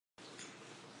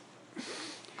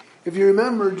If you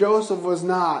remember, Joseph was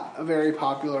not a very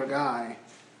popular guy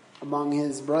among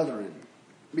his brethren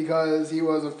because he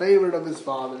was a favorite of his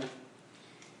father.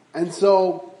 And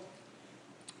so,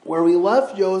 where we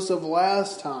left Joseph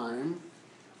last time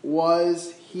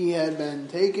was he had been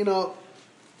taken up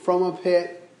from a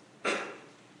pit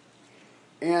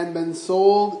and been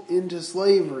sold into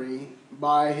slavery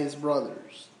by his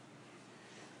brothers.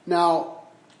 Now,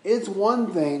 it's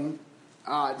one thing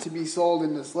to be sold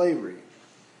into slavery.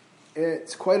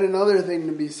 It's quite another thing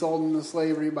to be sold into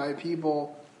slavery by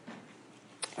people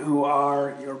who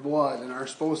are your blood and are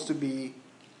supposed to be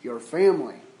your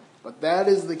family. But that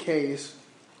is the case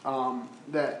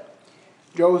that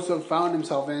Joseph found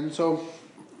himself in. So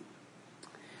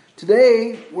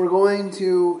today we're going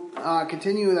to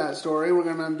continue that story. We're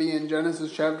going to be in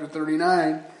Genesis chapter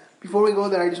 39. Before we go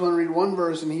there, I just want to read one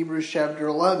verse in Hebrews chapter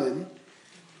 11.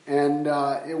 And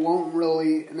it won't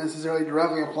really necessarily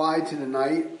directly apply to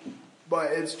tonight,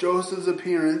 but it's Joseph's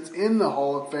appearance in the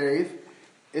Hall of Faith.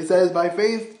 It says, "By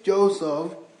faith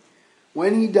Joseph,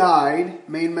 when he died,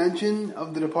 made mention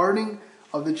of the departing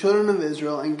of the children of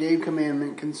Israel and gave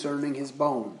commandment concerning his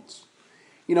bones."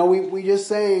 You know, we just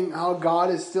sang how God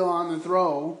is still on the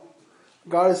throne.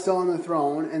 God is still on the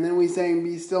throne. And then we sang,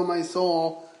 "Be still my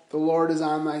soul, the Lord is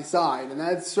on thy side." And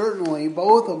that's certainly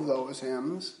both of those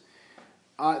hymns.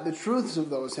 The truths of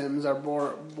those hymns are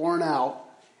borne out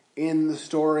in the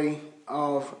story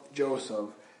of Joseph.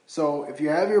 So if you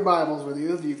have your Bibles with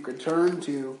you, if you could turn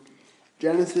to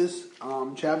Genesis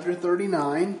chapter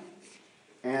 39,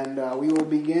 and we will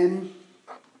begin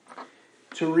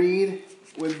to read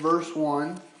with verse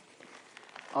 1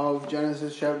 of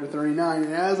Genesis chapter 39.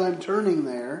 And as I'm turning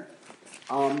there,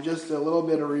 just a little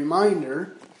bit of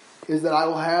reminder is that I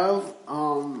will have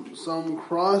some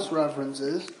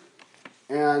cross-references.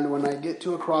 And when I get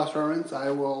to a cross-reference,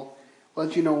 I will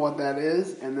let you know what that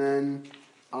is. And then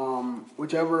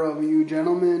whichever of you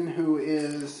gentlemen who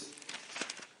is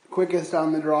quickest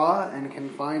on the draw and can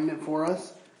find it for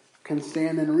us can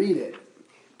stand and read it.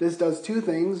 This does two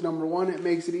things. Number one, it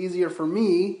makes it easier for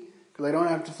me because I don't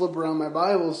have to flip around my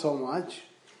Bible so much.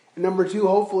 And number two,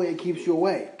 hopefully it keeps you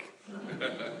awake.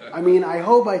 I mean, I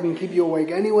hope I can keep you awake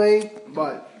anyway,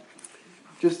 but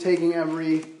just taking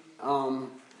every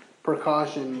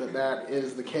precaution that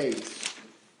is the case.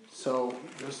 So,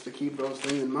 just to keep those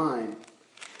things in mind.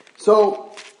 So,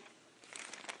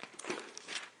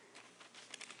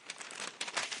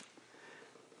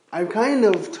 I've kind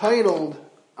of titled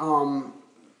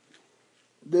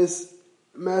this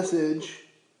message,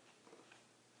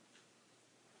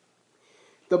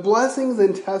 "The Blessings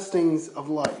and Testings of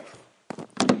Life."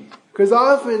 Because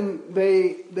often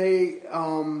they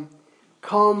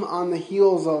come on the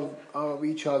heels of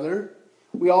each other.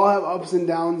 We all have ups and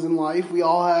downs in life. We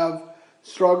all have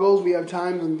struggles. We have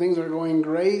times when things are going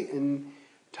great and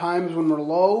times when we're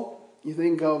low. You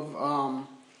think of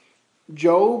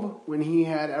Job, when he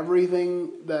had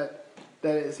everything that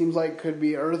it seems like could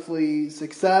be earthly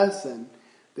success, and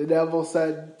the devil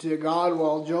said to God,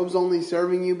 "Well, Job's only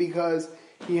serving you because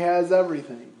he has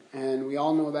everything." And we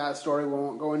all know that story. We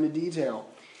won't go into detail.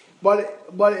 But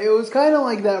it was kind of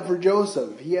like that for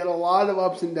Joseph. He had a lot of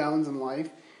ups and downs in life.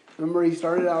 Remember, he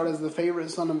started out as the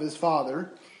favorite son of his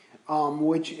father,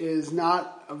 which is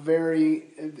not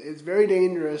it's very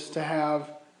dangerous to have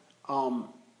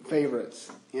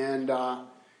favorites. And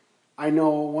I know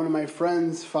one of my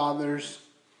friend's fathers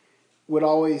would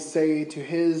always say to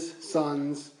his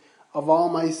sons, "Of all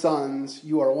my sons,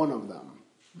 you are one of them."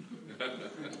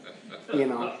 You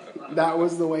know, that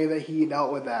was the way that he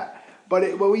dealt with that.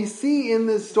 But what we see in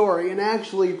this story, and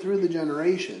actually through the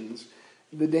generations,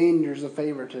 the dangers of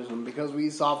favoritism. Because we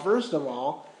saw, first of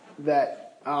all,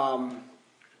 that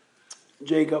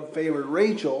Jacob favored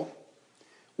Rachel,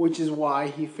 which is why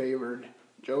he favored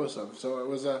Joseph. So it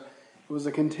was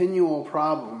a continual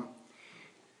problem.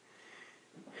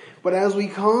 But as we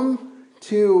come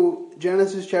to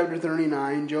Genesis chapter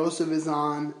 39, Joseph is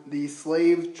on the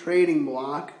slave trading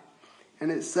block.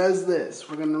 And it says this.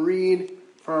 We're going to read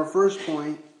for our first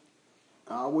point,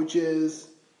 which is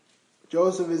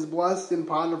Joseph is blessed in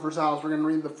Potiphar's house. We're going to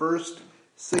read the first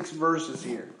 6 verses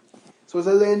here. So it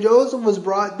says, "And Joseph was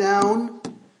brought down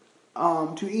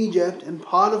to Egypt, and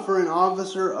Potiphar, an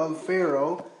officer of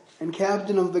Pharaoh, and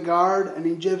captain of the guard, an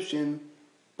Egyptian,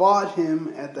 bought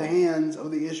him at the hands of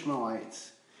the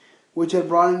Ishmaelites, which had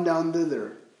brought him down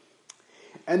thither.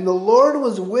 And the Lord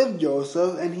was with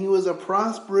Joseph, and he was a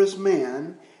prosperous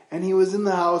man, and he was in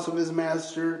the house of his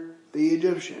master, the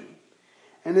Egyptian.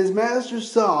 And his master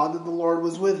saw that the Lord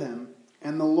was with him,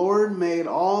 and the Lord made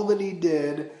all that he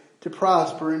did to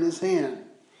prosper in his hand.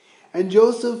 And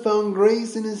Joseph found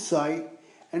grace in his sight,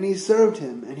 and he served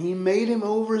him, and he made him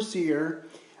overseer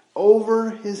over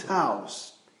his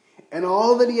house. And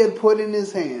all that he had put in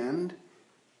his hand,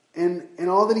 and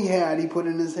all that he had, he put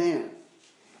in his hand.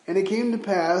 And it came to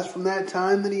pass from that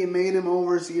time that he had made him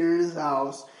overseer in his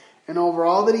house, and over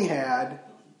all that he had,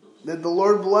 that the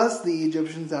Lord blessed the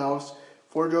Egyptian's house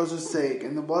for Joseph's sake.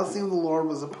 And the blessing of the Lord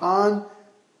was upon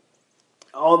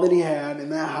all that he had in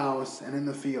that house and in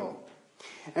the field.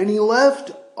 And he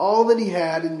left all that he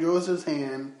had in Joseph's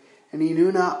hand, and he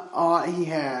knew not aught he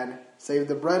had, save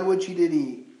the bread which he did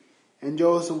eat. And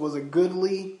Joseph was a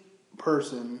goodly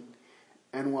person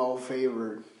and well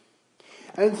favored.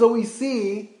 And so we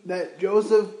see that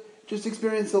Joseph just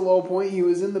experienced a low point. He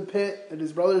was in the pit that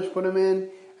his brothers put him in,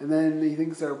 and then he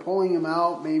thinks they're pulling him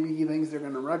out. Maybe he thinks they're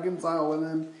going to reconcile with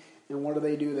him. And what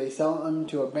do? They sell him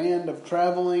to a band of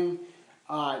traveling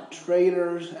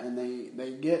traders, and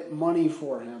they get money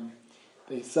for him.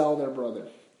 They sell their brother.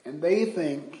 And they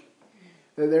think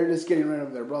that they're just getting rid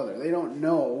of their brother. They don't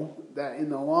know that in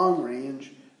the long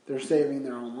range, they're saving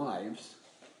their own lives.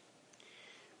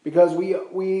 Because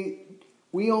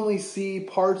we only see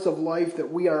parts of life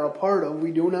that we are a part of.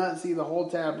 We do not see the whole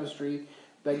tapestry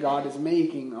that God is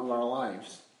making of our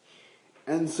lives.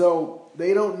 And so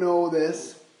they don't know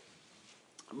this.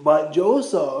 But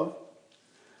Joseph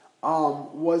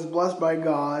was blessed by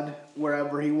God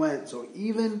wherever he went. So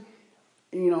even,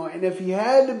 and if he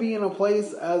had to be in a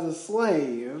place as a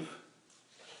slave,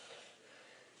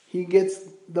 he gets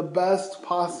the best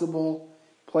possible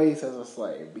place as a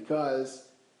slave. Because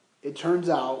it turns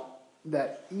out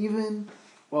that even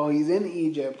while he's in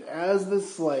Egypt as the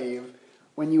slave,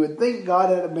 when you would think God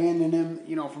had abandoned him,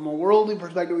 from a worldly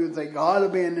perspective, we would say God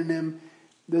abandoned him.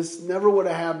 This never would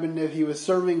have happened if he was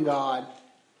serving God.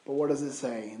 But what does it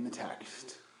say in the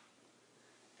text?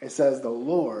 It says the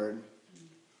Lord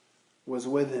was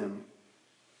with him.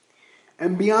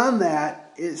 And beyond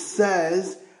that, it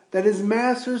says that his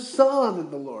master saw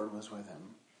that the Lord was with him.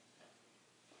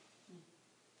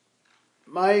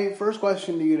 My first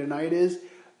question to you tonight is,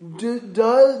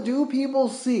 do people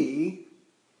see,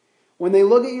 when they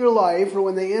look at your life or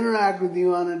when they interact with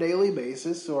you on a daily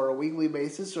basis or a weekly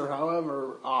basis or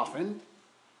however often,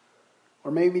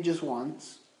 or maybe just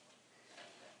once,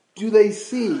 do they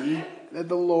see that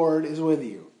the Lord is with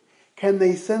you? Can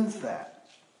they sense that?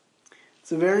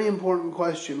 It's a very important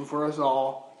question for us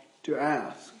all to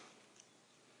ask.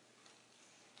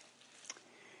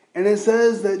 And it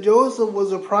says that Joseph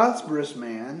was a prosperous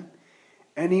man,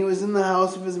 and he was in the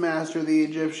house of his master, the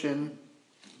Egyptian.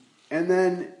 And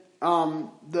then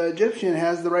the Egyptian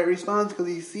has the right response because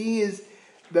he sees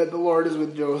that the Lord is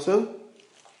with Joseph.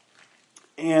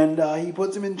 And he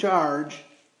puts him in charge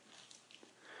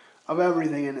of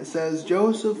everything. And it says,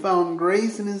 Joseph found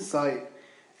grace in his sight,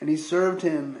 and he served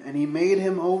him, and he made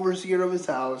him overseer of his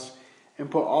house,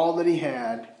 and put all that he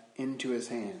had into his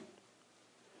hand.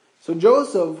 So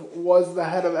Joseph was the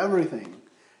head of everything.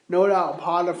 No doubt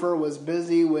Potiphar was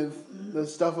busy with the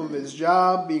stuff of his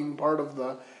job, being part of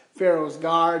the Pharaoh's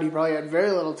guard. He probably had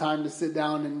very little time to sit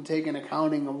down and take an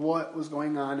accounting of what was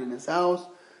going on in his house.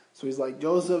 So he's like,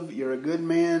 Joseph, you're a good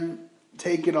man.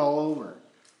 Take it all over.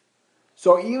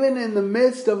 So even in the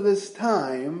midst of this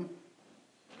time,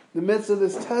 the midst of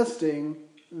this testing,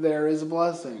 there is a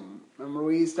blessing. Remember,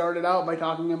 we started out by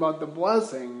talking about the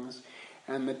blessings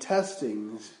and the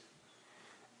testings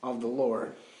of the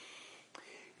Lord.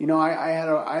 I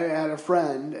had a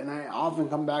friend, and I often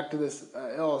come back to this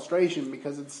illustration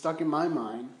because it's stuck in my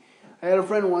mind. I had a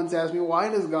friend once ask me, why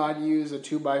does God use a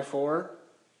 2x4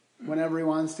 whenever he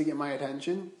wants to get my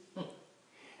attention?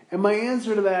 And my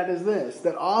answer to that is this,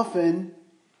 that often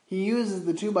he uses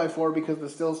the 2x4 because the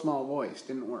still small voice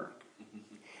didn't work.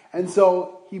 And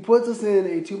so he puts us in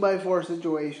a 2x4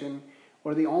 situation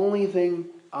where the only thing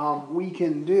we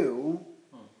can do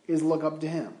is look up to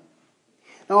him.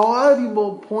 Now, a lot of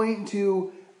people point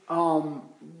to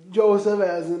Joseph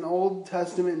as an Old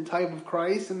Testament type of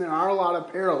Christ, and there are a lot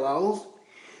of parallels.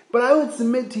 But I would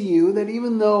submit to you that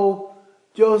even though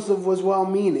Joseph was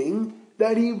well-meaning,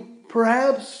 that he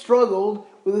perhaps struggled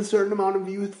with a certain amount of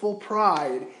youthful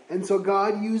pride. And so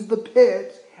God used the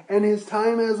pit and his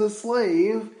time as a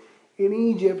slave in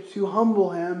Egypt to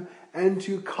humble him and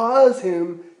to cause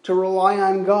him to rely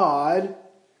on God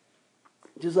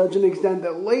to such an extent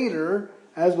that later,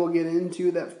 as we'll get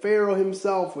into, that Pharaoh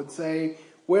himself would say,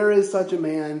 where is such a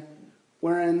man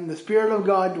wherein the Spirit of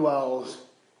God dwells?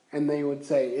 And they would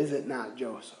say, is it not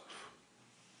Joseph?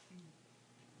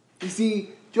 You see,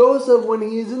 Joseph, when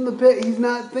he's in the pit, he's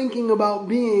not thinking about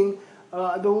being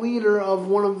the leader of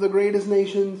one of the greatest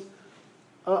nations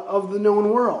of the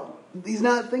known world. he's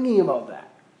not thinking about that.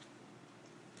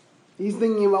 He's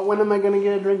thinking about, when am I going to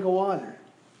get a drink of water?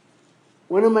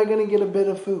 When am I going to get a bit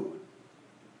of food?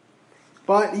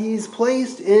 But he's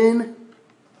placed in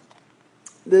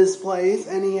this place,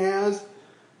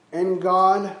 and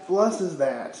God blesses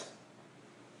that.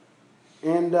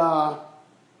 And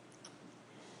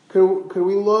could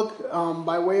we look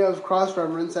by way of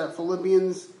cross-reference at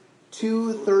Philippians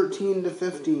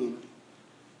 2:13-15?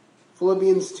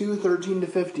 Philippians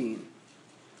 2:13-15.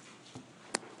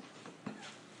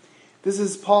 This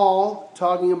is Paul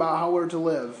talking about how we're to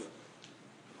live.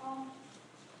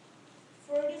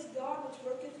 For it is God which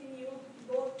worketh in you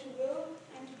both to will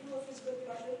and to do of his good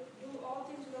pleasure. Do all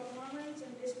things without murmurings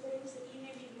and disputings, that ye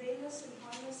may be blameless and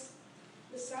harmless,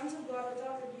 the sons of God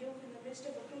without rebuke, in the midst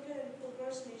of a crooked and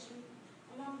perverse nation,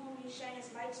 among whom ye shine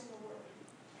as lights in the world.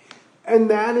 And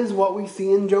that is what we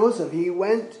see in Joseph. He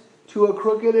went to a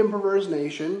crooked and perverse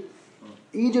nation.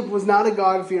 Egypt was not a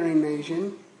God-fearing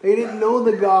nation. They didn't know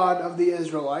the God of the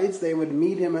Israelites. They would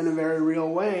meet him in a very real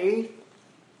way.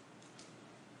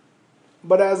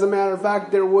 But as a matter of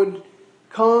fact, there would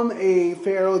come a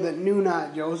Pharaoh that knew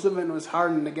not Joseph and was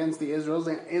hardened against the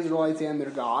Israelites and their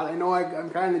God. I know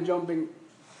I'm kind of jumping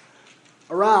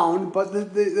around, but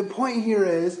the point here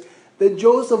is that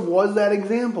Joseph was that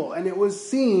example, and it was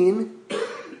seen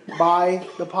by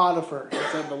the Potiphar.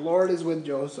 It said, the Lord is with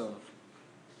Joseph.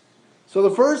 So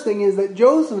the first thing is that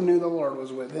Joseph knew the Lord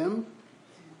was with him,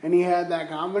 and he had that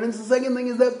confidence. The second thing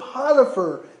is that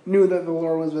Potiphar knew that the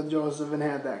Lord was with Joseph and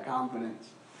had that confidence.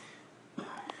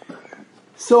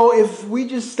 So if we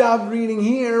just stopped reading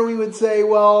here, we would say,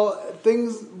 well,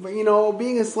 things,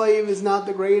 being a slave is not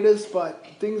the greatest, but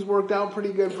things worked out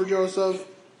pretty good for Joseph,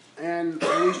 and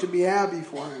we should be happy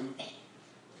for him.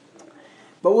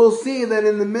 But we'll see that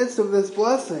in the midst of this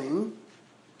blessing,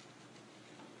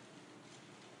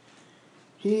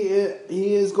 he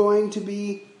is going to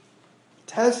be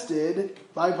tested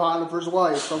by Potiphar's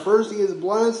wife. So first he is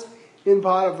blessed in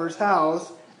Potiphar's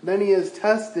house, then he is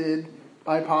tested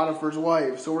by Potiphar's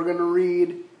wife. So we're going to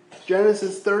read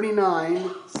Genesis 39,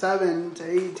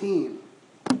 7-18.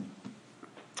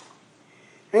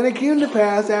 And it came to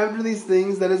pass after these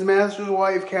things that his master's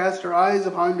wife cast her eyes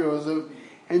upon Joseph,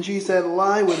 and she said,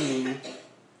 Lie with me.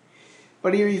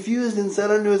 But he refused and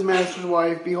said unto his master's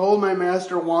wife, Behold, my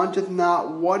master wanteth not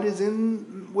what is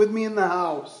with me in the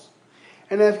house,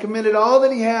 and hath committed all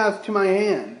that he hath to my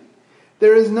hand.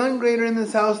 There is none greater in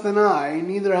this house than I,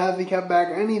 neither hath he kept back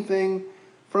anything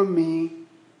from me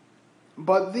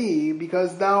but thee,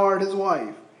 because thou art his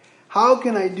wife. How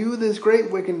can I do this great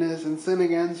wickedness and sin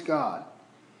against God?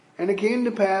 And it came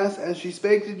to pass, as she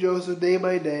spake to Joseph day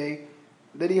by day,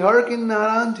 that he hearkened not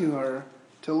unto her,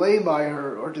 to lay by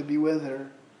her, or to be with her.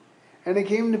 And it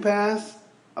came to pass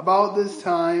about this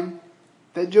time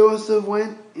that Joseph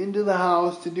went into the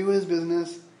house to do his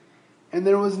business, and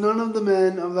there was none of the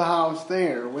men of the house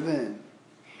there within.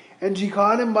 And she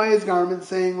caught him by his garment,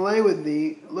 saying, Lay with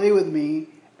me.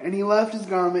 And he left his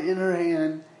garment in her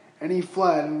hand, and he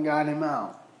fled and got him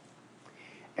out.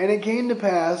 And it came to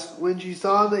pass, when she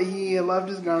saw that he had left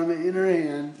his garment in her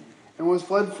hand, and was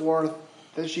fled forth,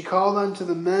 that she called unto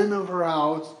the men of her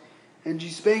house, and she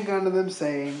spake unto them,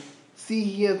 saying, See,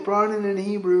 he hath brought in an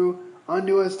Hebrew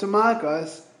unto us to mock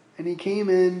us, and he came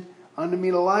in unto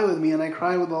me to lie with me, and I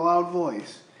cried with a loud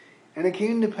voice. And it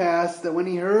came to pass that when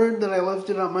he heard that I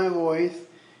lifted up my voice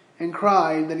and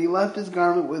cried, that he left his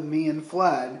garment with me and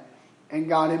fled, and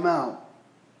got him out.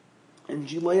 And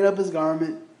she laid up his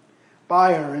garment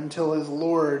by her until his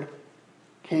Lord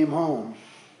came home.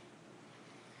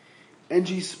 And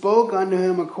she spoke unto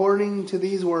him according to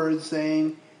these words,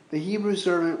 saying, The Hebrew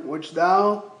servant which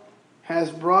thou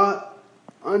hast brought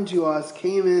unto us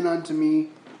came in unto me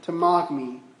to mock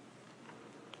me.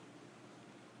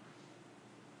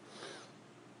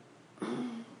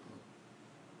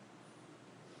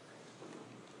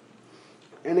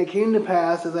 And it came to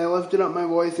pass, as I lifted up my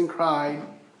voice and cried,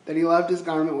 that he left his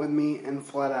garment with me and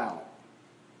fled out.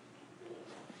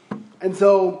 And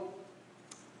so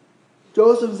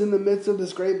Joseph's in the midst of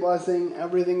this great blessing.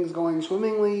 Everything's going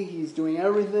swimmingly. He's doing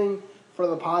everything for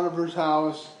the Potiphar's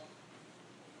house.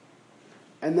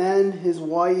 And then his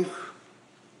wife,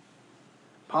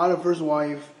 Potiphar's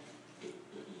wife,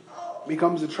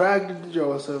 becomes attracted to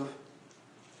Joseph.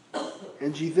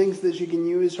 And she thinks that she can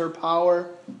use her power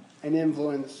and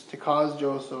influence to cause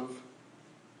Joseph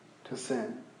to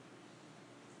sin.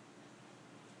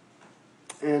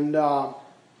 And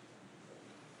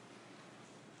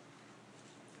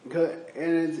because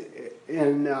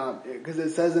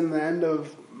it says in the end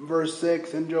of verse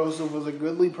 6, and Joseph was a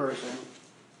goodly person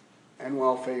and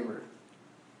well favored.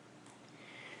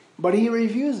 But he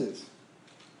refuses.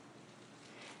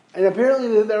 And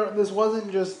apparently this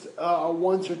wasn't just a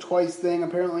once or twice thing.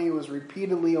 Apparently it was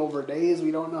repeatedly over days.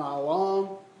 We don't know how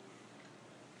long.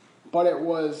 But it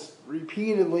was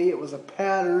repeatedly. It was a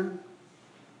pattern.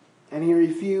 And he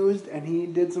refused, and he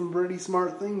did some pretty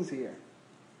smart things here.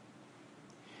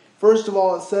 First of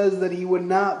all, it says that he would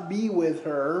not be with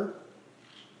her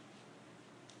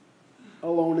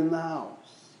alone in the house.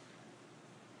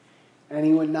 And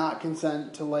he would not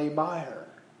consent to lay by her.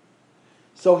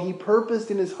 So he purposed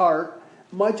in his heart,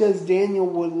 much as Daniel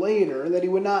would later, that he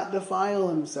would not defile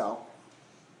himself.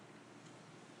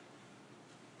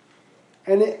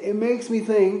 And it makes me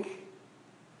think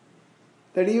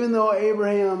that even though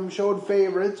Abraham showed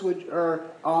favorites,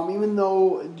 even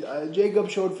though Jacob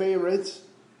showed favorites,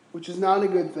 which is not a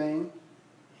good thing,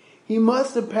 he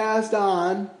must have passed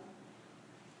on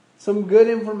some good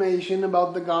information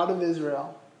about the God of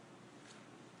Israel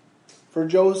for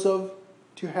Joseph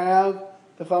to have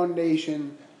the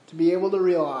foundation to be able to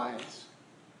realize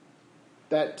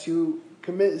that to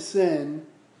commit sin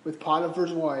with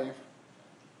Potiphar's wife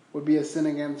would be a sin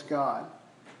against God.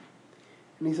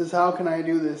 And he says, how can I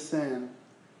do this sin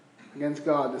against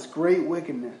God, this great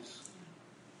wickedness?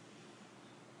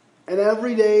 And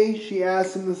every day she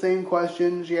asks him the same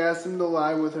question. She asks him to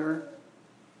lie with her.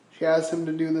 She asks him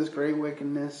to do this great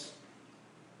wickedness.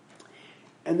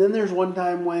 And then there's one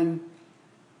time when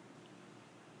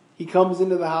he comes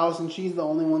into the house and she's the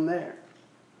only one there.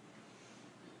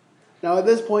 Now at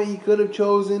this point he could have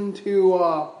chosen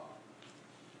to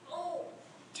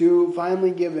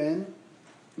finally give in.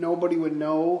 Nobody would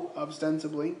know,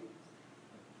 ostensibly.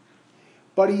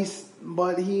 But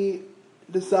he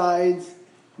decides,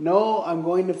 no, I'm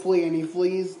going to flee. And he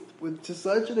flees to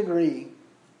such a degree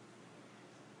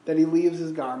that he leaves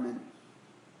his garment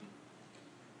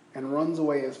and runs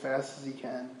away as fast as he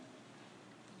can.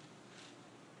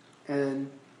 And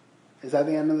is that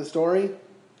the end of the story?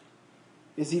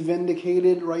 Is he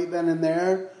vindicated right then and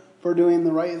there for doing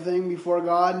the right thing before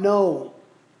God? No.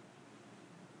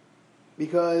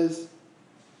 Because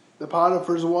the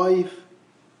Potiphar's wife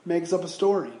makes up a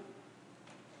story.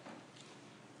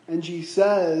 And she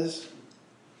says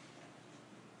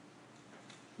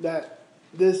that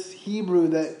this Hebrew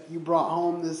that you brought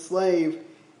home, this slave,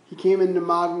 he came in to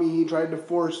mock me, he tried to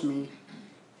force me.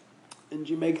 And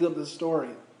she makes up this story.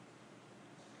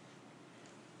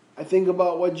 I think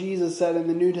about what Jesus said in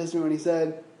the New Testament when he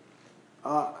said,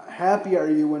 happy are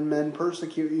you when men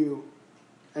persecute you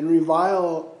and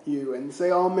revile you and say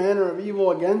all manner of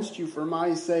evil against you for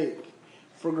my sake,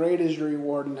 for great is your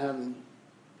reward in heaven.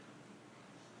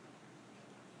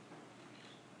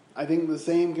 I think the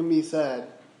same can be said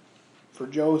for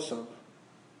Joseph,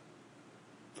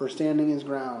 for standing his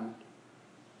ground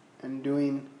and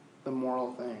doing the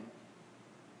moral thing.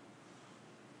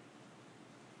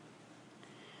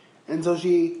 And so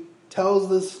she tells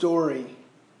this story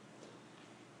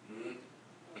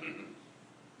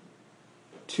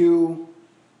to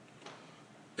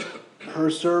her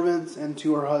servants and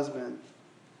to her husband.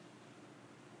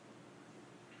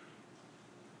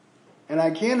 And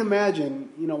I can't imagine,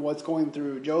 what's going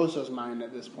through Joseph's mind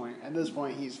at this point. At this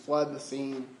point, he's fled the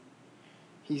scene.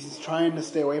 He's trying to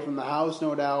stay away from the house,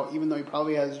 no doubt, even though he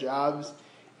probably has jobs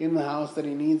in the house that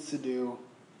he needs to do.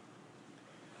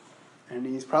 And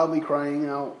he's probably crying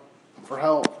out for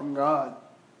help from God.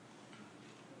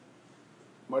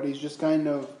 But he's just kind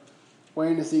of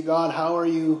waiting to see, God, how are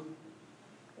you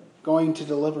going to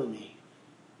deliver me?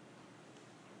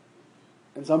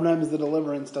 And sometimes the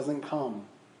deliverance doesn't come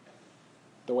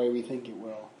the way we think it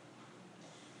will.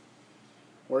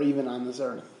 Or even on this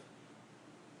earth.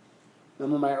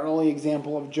 Remember my early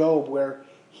example of Job, where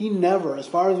he never, as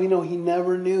far as we know, he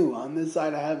never knew on this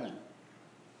side of heaven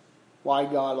why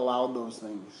God allowed those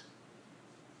things.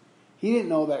 He didn't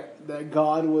know that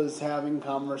God was having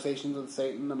conversations with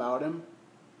Satan about him.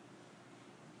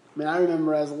 I mean, I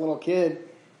remember as a little kid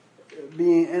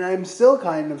and I'm still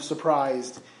kind of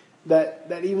surprised that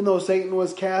even though Satan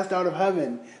was cast out of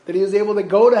heaven, that he was able to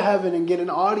go to heaven and get an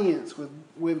audience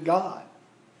with God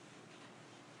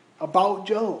about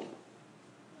Job.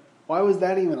 Why was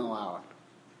that even allowed?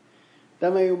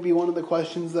 That may be one of the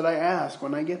questions that I ask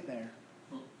when I get there.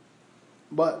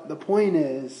 But the point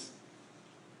is,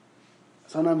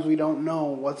 sometimes we don't know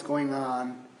what's going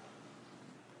on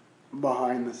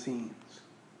behind the scenes.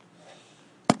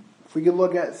 If we could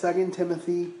look at 2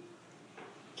 Timothy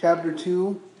chapter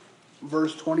 2,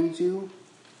 verse 22.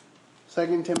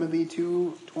 2 Timothy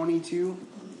 2:22,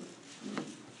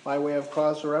 by way of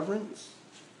cross-reference.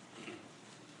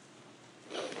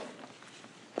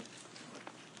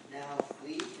 Now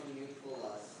flee from youthful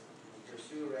lusts and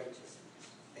pursue righteousness,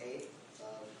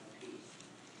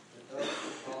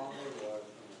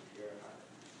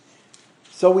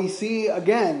 So we see,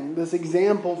 again, this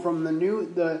example from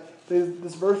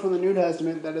this verse from the New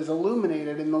Testament that is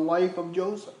illuminated in the life of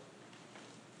Joseph.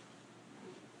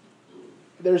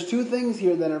 There's two things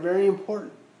here that are very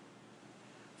important.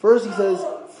 First, he says,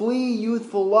 flee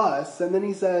youthful lusts, and then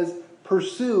he says,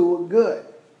 pursue good.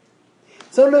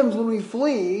 Sometimes when we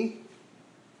flee,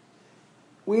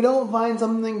 we don't find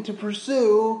something to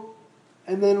pursue,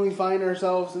 and then we find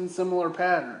ourselves in similar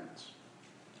patterns.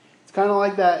 It's kind of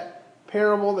like that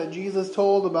parable that Jesus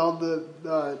told about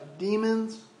the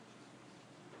demons.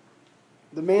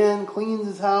 The man cleans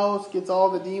his house, gets all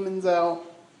the demons out,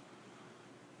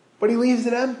 but he leaves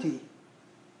it empty.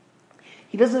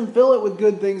 He doesn't fill it with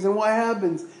good things, and what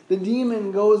happens? The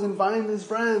demon goes and finds his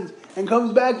friends and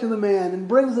comes back to the man and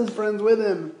brings his friends with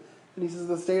him. And he says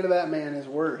the state of that man is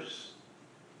worse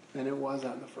than it was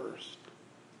at the first.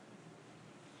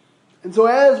 And so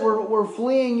as we're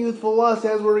fleeing youthful lust,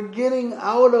 as we're getting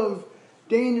out of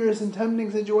dangerous and tempting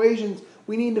situations,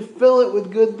 we need to fill it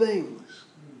with good things.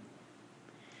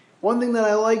 One thing that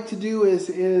I like to do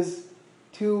is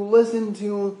to listen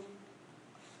to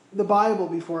the Bible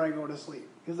before I go to sleep,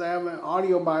 because I have an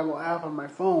audio Bible app on my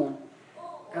phone,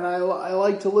 and I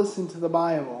like to listen to the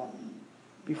Bible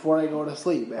before I go to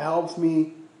sleep. It helps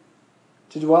me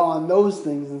to dwell on those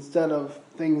things instead of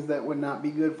things that would not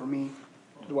be good for me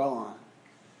to dwell on.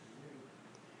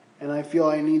 And I feel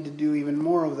I need to do even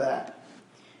more of that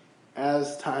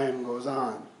as time goes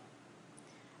on.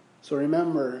 So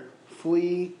remember,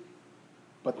 flee,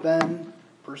 but then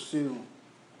pursue.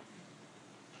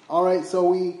 All right, so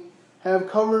we have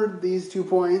covered these 2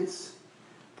 points.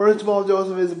 First of all,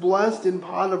 Joseph is blessed in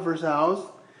Potiphar's house.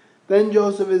 Then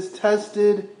Joseph is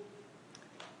tested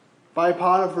by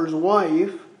Potiphar's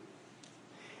wife.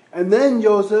 And then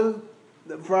Joseph,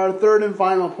 for our third and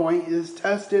final point, is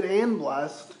tested and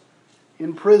blessed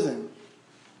in prison.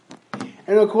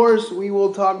 And of course, we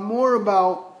will talk more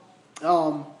about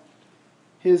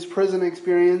his prison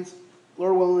experience,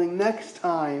 Lord willing, next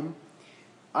time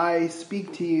I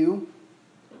speak to you.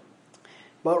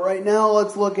 But right now,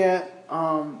 let's look at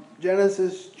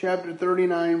Genesis chapter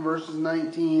 39, verses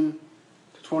 19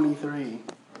 to 23.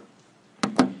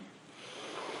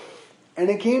 And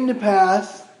it came to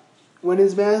pass, when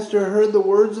his master heard the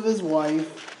words of his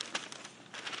wife,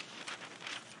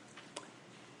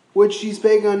 which she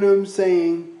spake unto him,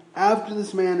 saying, After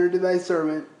this manner did thy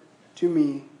servant to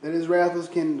me, that his wrath was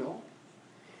kindled.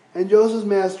 And Joseph's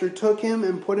master took him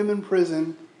and put him in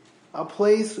prison, a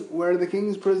place where the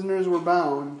king's prisoners were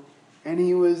bound, and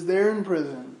he was there in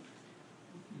prison.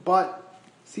 But,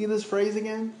 see this phrase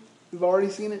again? We've already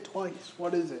seen it twice.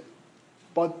 What is it?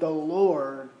 But the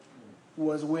Lord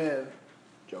was with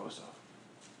Joseph.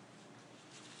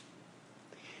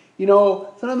 You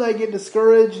know, sometimes I get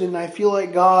discouraged and I feel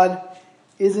like God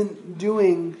isn't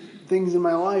doing things in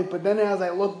my life. But then as I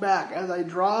look back, as I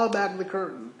draw back the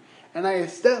curtain, and I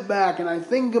step back and I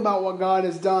think about what God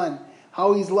has done,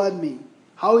 how He's led me,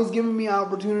 how He's given me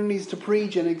opportunities to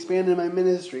preach and expand in my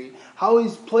ministry, how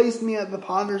He's placed me at the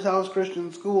Potter's House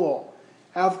Christian School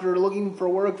after looking for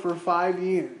work for 5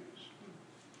 years.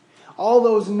 All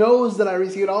those no's that I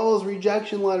received, all those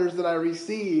rejection letters that I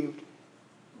received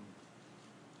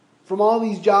from all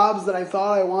these jobs that I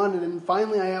thought I wanted, and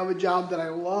finally I have a job that I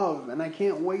love, and I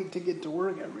can't wait to get to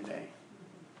work every day.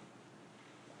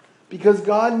 Because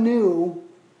God knew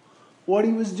what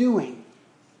He was doing.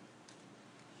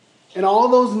 And all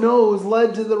those no's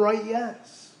led to the right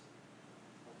yes.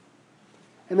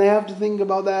 And I have to think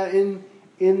about that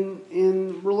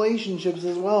in relationships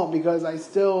as well, because I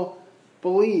still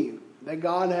believe that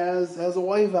God has a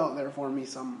wife out there for me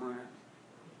somewhere.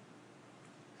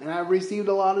 And I've received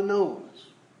a lot of no's.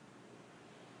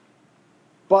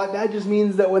 But that just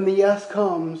means that when the yes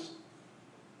comes,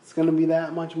 it's going to be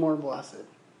that much more blessed.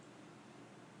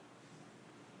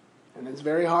 And it's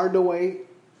very hard to wait.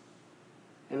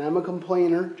 And I'm a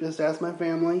complainer, just ask my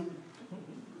family.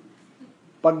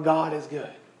 But God is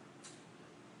good.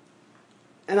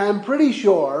 And I'm pretty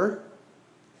sure,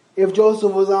 if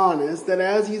Joseph was honest, that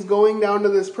as he's going down to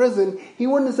this prison, he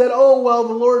wouldn't have said, oh, well,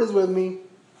 the Lord is with me.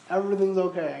 Everything's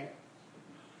okay.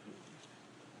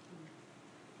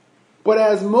 But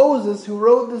as Moses, who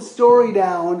wrote this story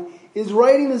down, is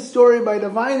writing this story by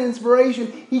divine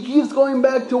inspiration, he keeps going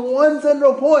back to one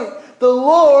central point. The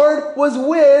Lord was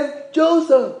with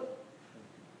Joseph.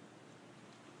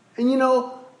 And you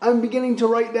know, I'm beginning to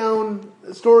write down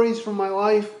stories from my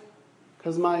life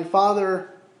because my father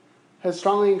has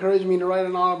strongly encouraged me to write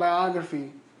an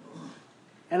autobiography.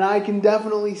 And I can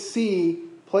definitely see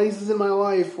places in my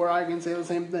life where I can say the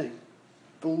same thing.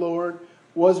 The Lord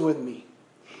was with me.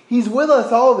 He's with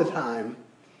us all the time.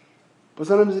 But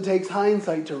sometimes it takes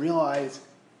hindsight to realize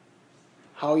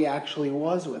how he actually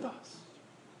was with us.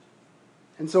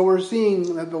 And so we're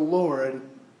seeing that the Lord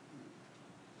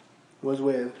was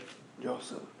with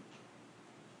Joseph.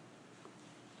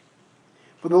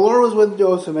 But the Lord was with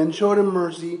Joseph and showed him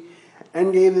mercy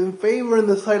and gave him favor in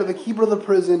the sight of the keeper of the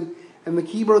prison. And the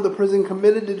keeper of the prison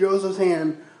committed to Joseph's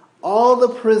hand all the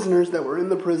prisoners that were in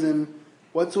the prison.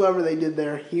 Whatsoever they did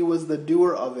there, he was the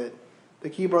doer of it. The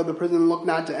keeper of the prison looked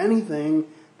not to anything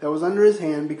that was under his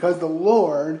hand, because the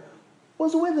Lord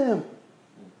was with him.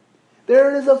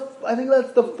 There it is. I think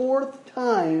that's the fourth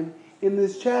time in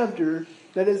this chapter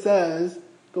that it says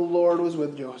the Lord was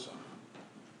with Joseph.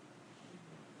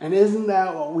 And isn't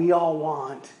that what we all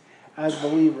want as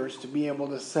believers, to be able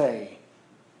to say,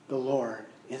 the Lord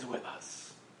is with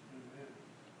us?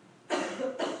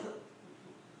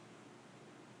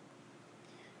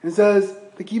 It says,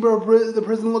 the keeper of the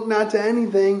prison looked not to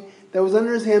anything that was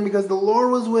under his hand, because the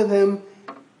Lord was with him,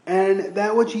 and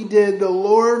that which he did, the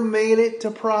Lord made it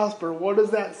to prosper. What does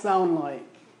that sound like?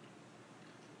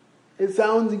 It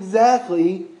sounds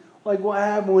exactly like what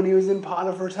happened when he was in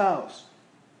Potiphar's house.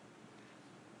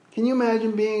 Can you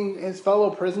imagine being his fellow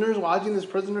prisoners, watching this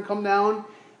prisoner come down,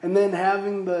 and then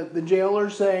having the jailer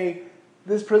say,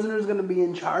 this prisoner is going to be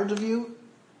in charge of you?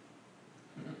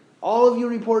 All of you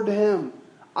report to him.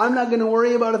 I'm not going to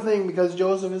worry about a thing because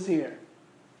Joseph is here.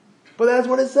 But that's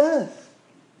what it says.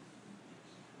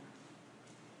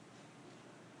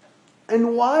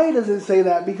 And why does it say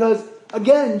that? Because,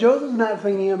 again, Joseph's not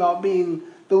thinking about being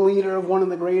the leader of one of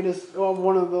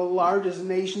the largest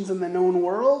nations in the known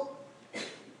world.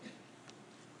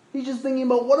 He's just thinking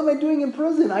about, what am I doing in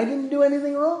prison? I didn't do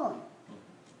anything wrong.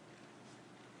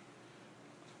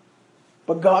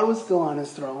 But God was still on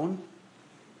his throne.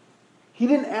 He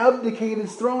didn't abdicate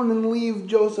his throne and leave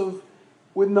Joseph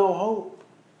with no hope.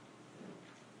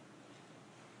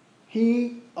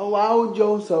 He allowed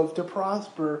Joseph to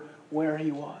prosper where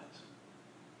he was,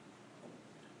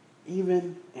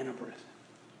 even in a prison.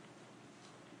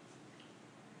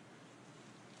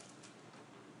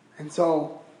 And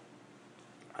so,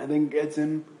 I think it's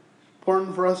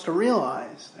important for us to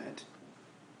realize that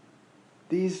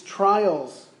these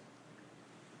trials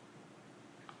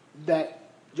that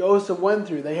Joseph went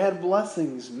through, they had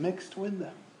blessings mixed with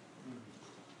them.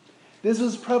 This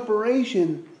was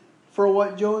preparation for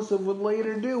what Joseph would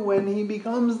later do when he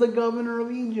becomes the governor of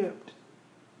Egypt.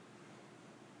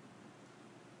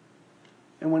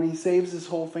 And when he saves his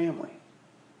whole family.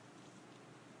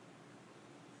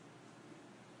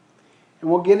 And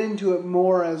we'll get into it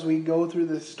more as we go through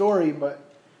this story, but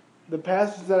the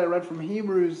passage that I read from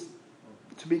Hebrews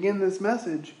to begin this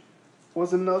message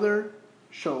was another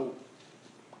show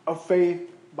of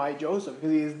faith by Joseph,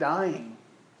 because he is dying.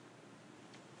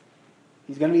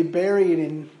 He's going to be buried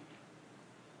in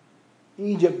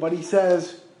Egypt, but he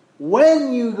says,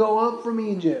 when you go up from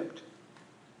Egypt.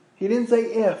 He didn't say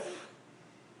if.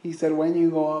 He said, when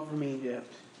you go up from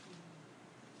Egypt,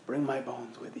 bring my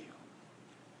bones with you.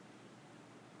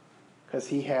 Because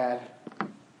he had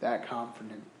that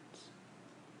confidence,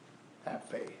 that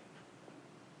faith.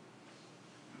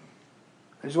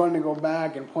 I just wanted to go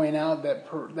back and point out that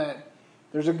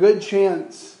there's a good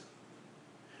chance,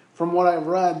 from what I've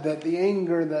read, that the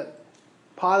anger that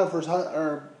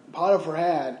Potiphar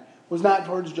had was not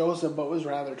towards Joseph, but was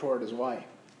rather toward his wife.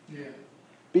 Yeah.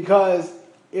 Because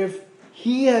if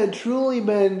he had truly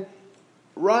been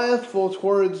wrathful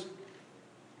towards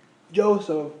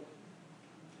Joseph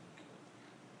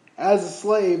as a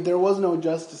slave, there was no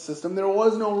justice system. There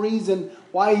was no reason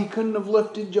why he couldn't have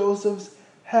lifted Joseph's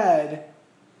head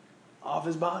off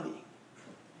his body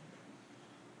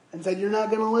and said, you're not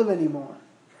going to live anymore.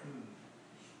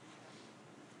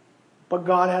 But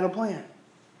God had a plan.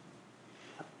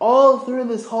 All through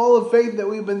this hall of faith that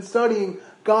we've been studying,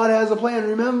 God has a plan.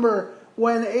 Remember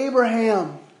when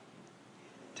Abraham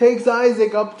takes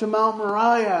Isaac up to Mount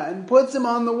Moriah and puts him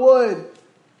on the wood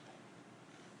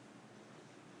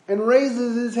and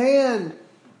raises his hand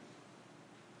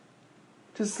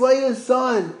to slay his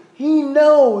son. He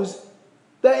knows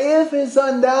that if his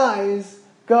son dies,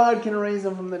 God can raise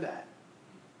him from the dead.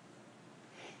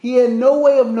 He had no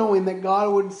way of knowing that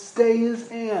God would stay his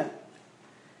hand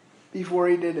before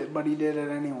he did it, but he did it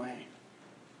anyway.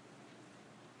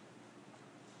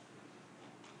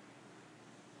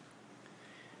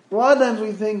 A lot of times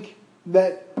we think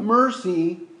that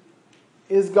mercy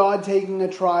is God taking a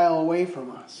trial away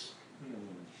from us.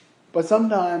 But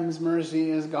sometimes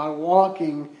mercy is God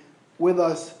walking with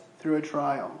us through a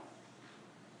trial.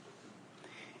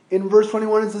 In verse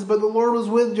 21 it says, but the Lord was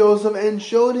with Joseph and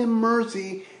showed him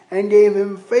mercy and gave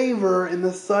him favor in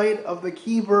the sight of the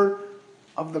keeper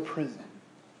of the prison.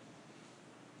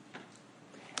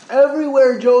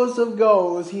 Everywhere Joseph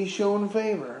goes, he's shown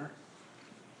favor.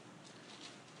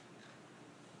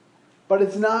 But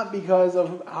it's not because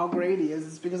of how great he is.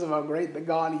 It's because of how great the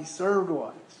God he served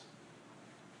was.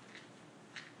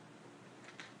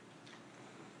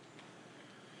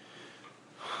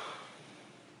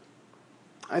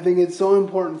 I think it's so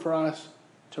important for us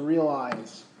to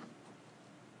realize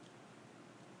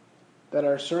that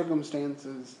our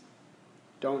circumstances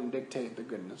don't dictate the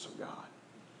goodness of God.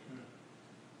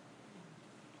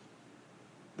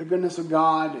 The goodness of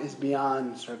God is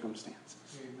beyond circumstances.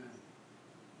 Amen.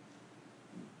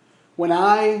 When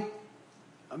I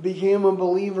became a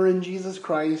believer in Jesus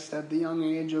Christ at the young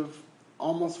age of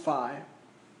almost 5,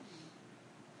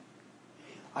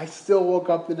 I still woke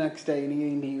up the next day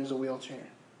needing to use a wheelchair.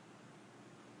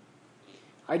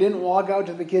 I didn't walk out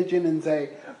to the kitchen and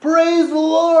say, "Praise the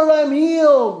Lord, I'm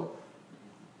healed."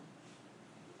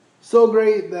 So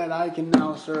great that I can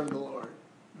now serve the Lord.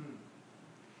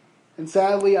 And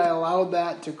sadly, I allowed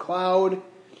that to cloud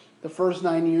the first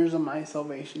 9 years of my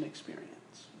salvation experience.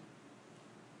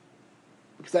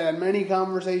 Because I had many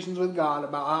conversations with God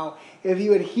about how if He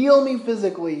would heal me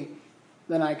physically,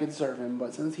 then I could serve Him.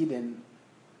 But since He didn't,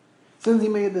 since He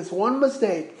made this one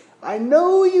mistake, I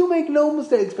know you make no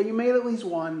mistakes, but you made at least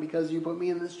one because you put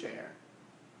me in this chair.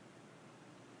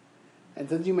 And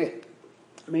since you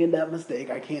made that mistake,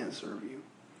 I can't serve you.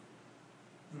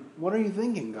 What are you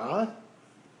thinking, God?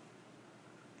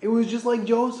 It was just like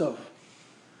Joseph.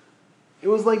 It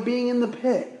was like being in the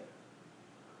pit.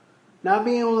 Not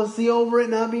being able to see over it,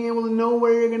 not being able to know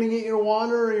where you're going to get your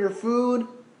water or your food.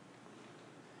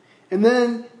 And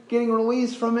then getting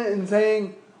released from it and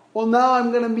saying, well, now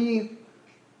I'm going to be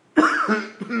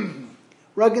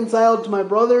reconciled to my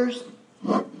brothers.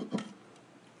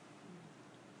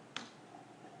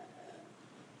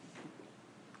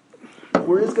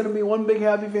 We're just going to be one big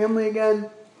happy family again.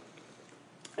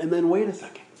 And then wait a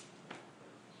second.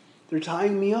 They're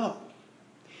tying me up.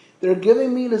 They're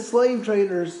giving me to slave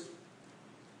traders.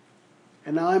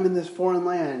 And now I'm in this foreign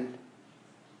land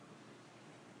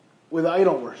with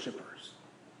idol worshipers.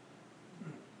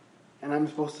 And I'm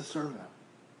supposed to serve them.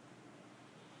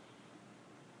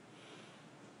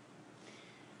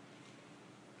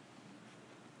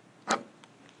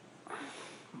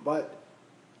 But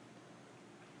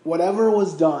whatever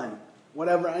was done,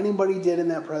 whatever anybody did in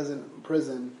that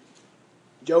prison,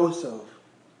 Joseph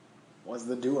was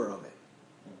the doer of it.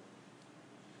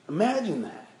 Imagine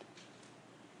that.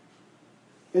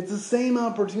 It's the same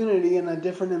opportunity in a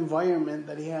different environment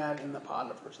that he had in the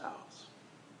Potiphar's house.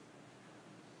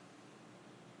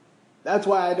 That's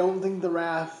why I don't think the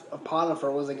wrath of Potiphar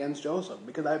was against Joseph,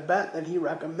 because I bet that he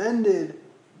recommended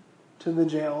to the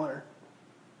jailer,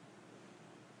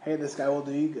 hey, this guy will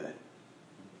do you good.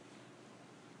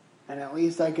 And at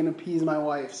least I can appease my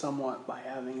wife somewhat by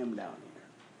having him down here.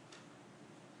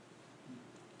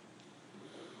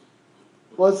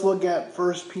 Let's look at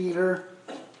 1 Peter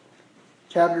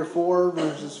chapter 4,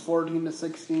 verses 14 to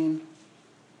 16.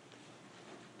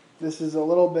 This is a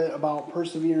little bit about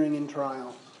persevering in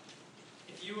trials.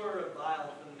 If you are reviled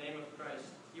for the name of Christ,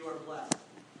 you are blessed,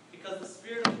 because the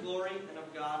Spirit of glory and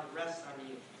of God rests on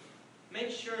you.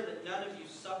 Make sure that none of you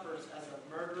suffers as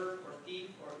a murderer or thief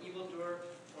or evildoer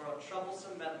or a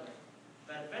troublesome meddler.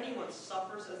 But if anyone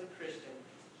suffers as a Christian,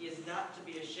 he is not to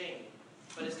be ashamed,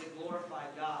 but is to glorify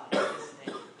God in His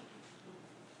name.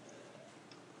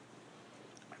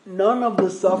 None of the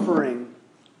suffering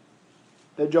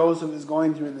that Joseph is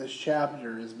going through in this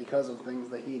chapter is because of things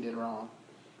that he did wrong.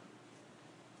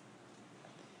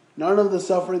 None of the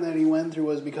suffering that he went through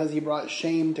was because he brought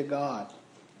shame to God.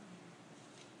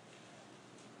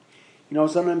 You know,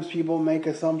 sometimes people make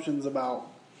assumptions about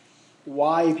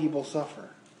why people suffer.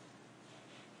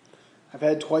 I've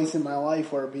had twice in my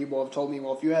life where people have told me,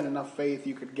 well, if you had enough faith,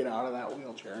 you could get out of that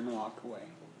wheelchair and walk away.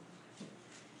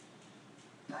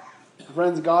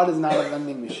 Friends, God is not a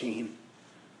vending machine.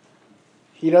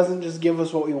 He doesn't just give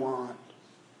us what we want.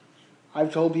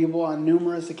 I've told people on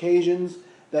numerous occasions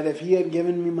that if He had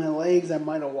given me my legs, I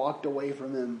might have walked away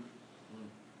from Him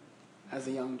as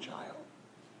a young child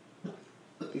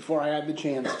before I had the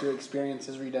chance to experience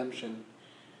His redemption.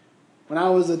 When I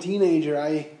was a teenager,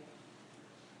 I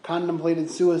contemplated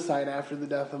suicide after the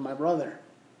death of my brother.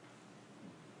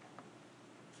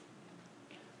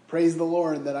 Praise the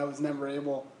Lord that I was never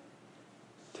able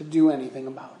to do anything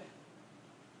about it.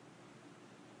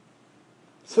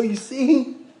 So you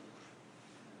see,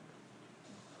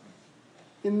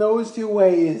 in those two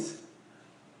ways,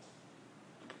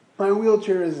 my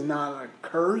wheelchair is not a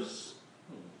curse.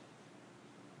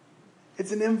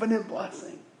 It's an infinite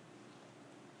blessing.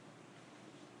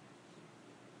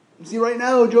 See, right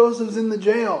now, Joseph's in the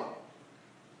jail.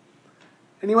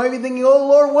 And he might be thinking, oh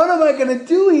Lord, what am I going to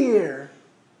do here?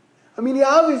 I mean, he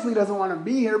obviously doesn't want to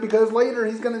be here because later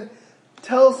he's going to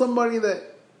tell somebody that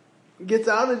gets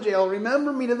out of jail,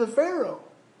 remember me to the Pharaoh.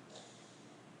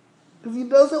 Because he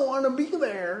doesn't want to be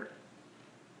there.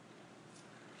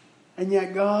 And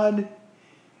yet God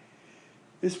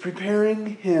is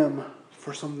preparing him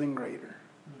for something greater.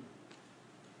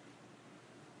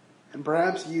 And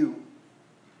perhaps you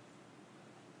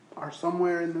are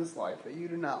somewhere in this life that you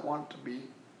do not want to be.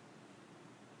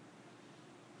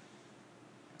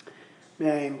 May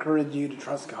I encourage you to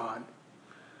trust God.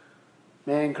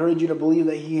 May I encourage you to believe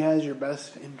that He has your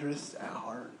best interests at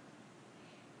heart.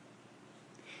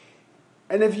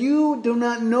 And if you do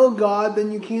not know God,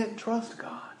 then you can't trust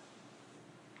God.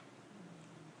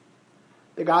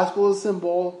 The gospel is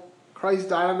simple. Christ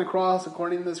died on the cross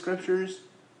according to the Scriptures,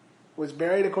 was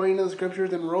buried according to the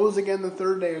Scriptures, and rose again the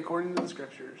third day according to the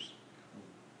Scriptures.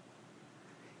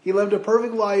 He lived a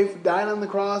perfect life, died on the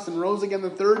cross, and rose again the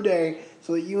third day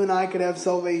so that you and I could have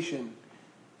salvation.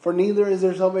 For neither is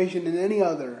there salvation in any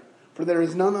other, for there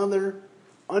is none other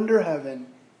under heaven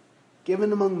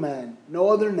given among men, no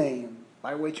other name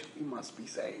by which we must be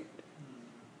saved.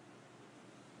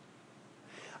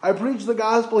 I preach the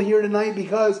gospel here tonight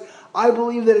because I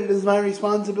believe that it is my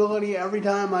responsibility every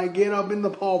time I get up in the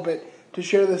pulpit to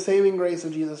share the saving grace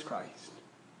of Jesus Christ.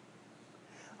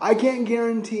 I can't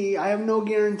guarantee, I have no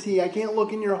guarantee, I can't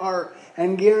look in your heart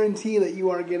and guarantee that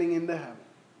you are getting into heaven.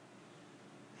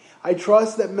 I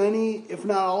trust that many, if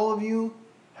not all of you,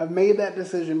 have made that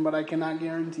decision, but I cannot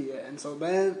guarantee it. And so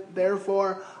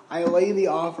therefore, I lay the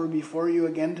offer before you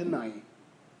again tonight.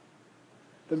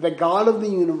 That the God of the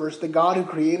universe, the God who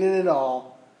created it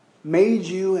all, made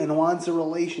you and wants a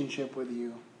relationship with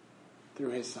you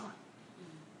through His Son.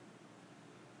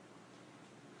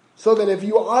 So that if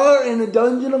you are in a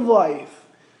dungeon of life,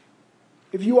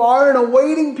 if you are in a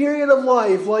waiting period of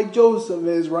life like Joseph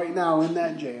is right now in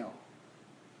that jail,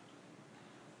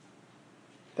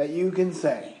 that you can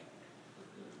say,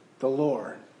 the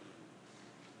Lord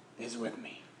is with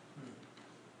me.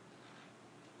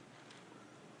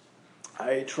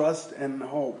 I trust and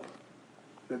hope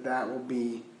that that will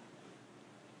be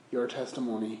your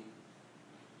testimony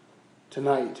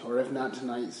tonight, or if not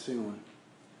tonight, soon.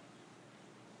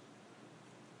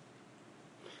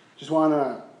 Just want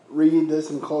to read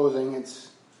this in closing.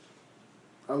 It's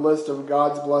a list of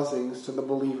God's blessings to the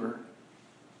believer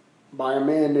by a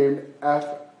man named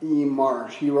F.E.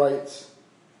 Marsh. He writes,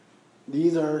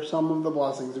 "These are some of the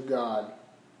blessings of God.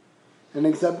 An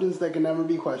acceptance that can never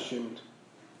be questioned.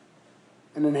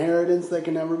 An inheritance that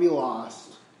can never be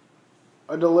lost.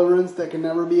 A deliverance that can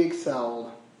never be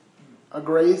excelled. A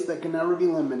grace that can never be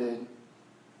limited.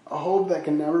 A hope that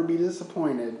can never be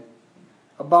disappointed.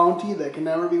 A bounty that can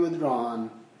never be withdrawn.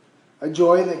 A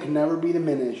joy that can never be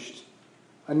diminished.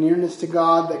 A nearness to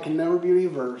God that can never be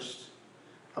reversed.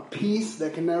 A peace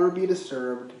that can never be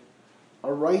disturbed.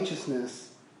 A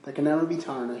righteousness that can never be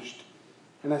tarnished.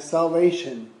 And a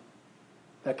salvation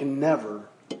that can never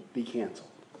be canceled."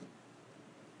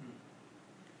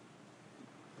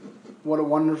 What a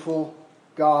wonderful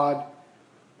God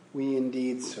we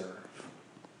indeed serve.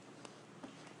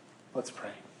 Let's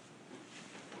pray.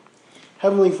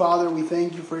 Heavenly Father, we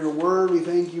thank you for your word. We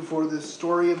thank you for this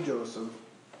story of Joseph.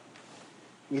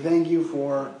 We thank you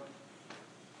for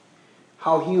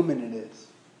how human it is.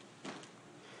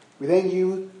 We thank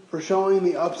you for showing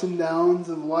the ups and downs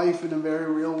of life in a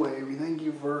very real way. We thank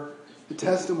you for the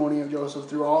testimony of Joseph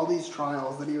through all these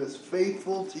trials, that he was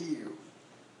faithful to you.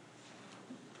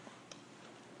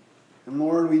 And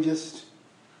Lord, we just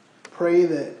pray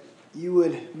that you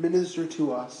would minister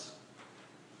to us.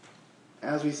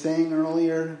 As we sang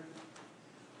earlier,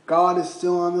 God is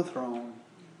still on the throne.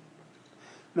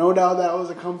 No doubt that was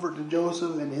a comfort to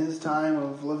Joseph in his time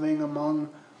of living among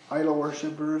idol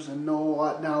worshippers, and no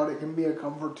doubt it can be a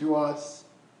comfort to us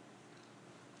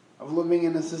of living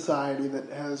in a society that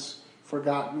has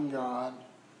forgotten God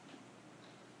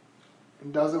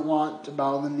and doesn't want to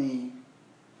bow the knee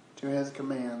to His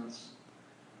commands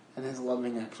and His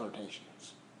loving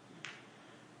exhortations.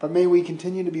 But may we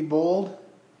continue to be bold.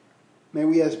 May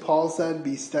we, as Paul said,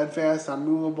 be steadfast,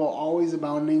 unmovable, always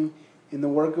abounding in the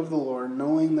work of the Lord,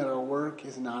 knowing that our work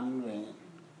is not in vain.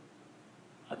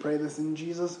 I pray this in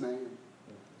Jesus' name.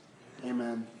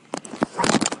 Amen.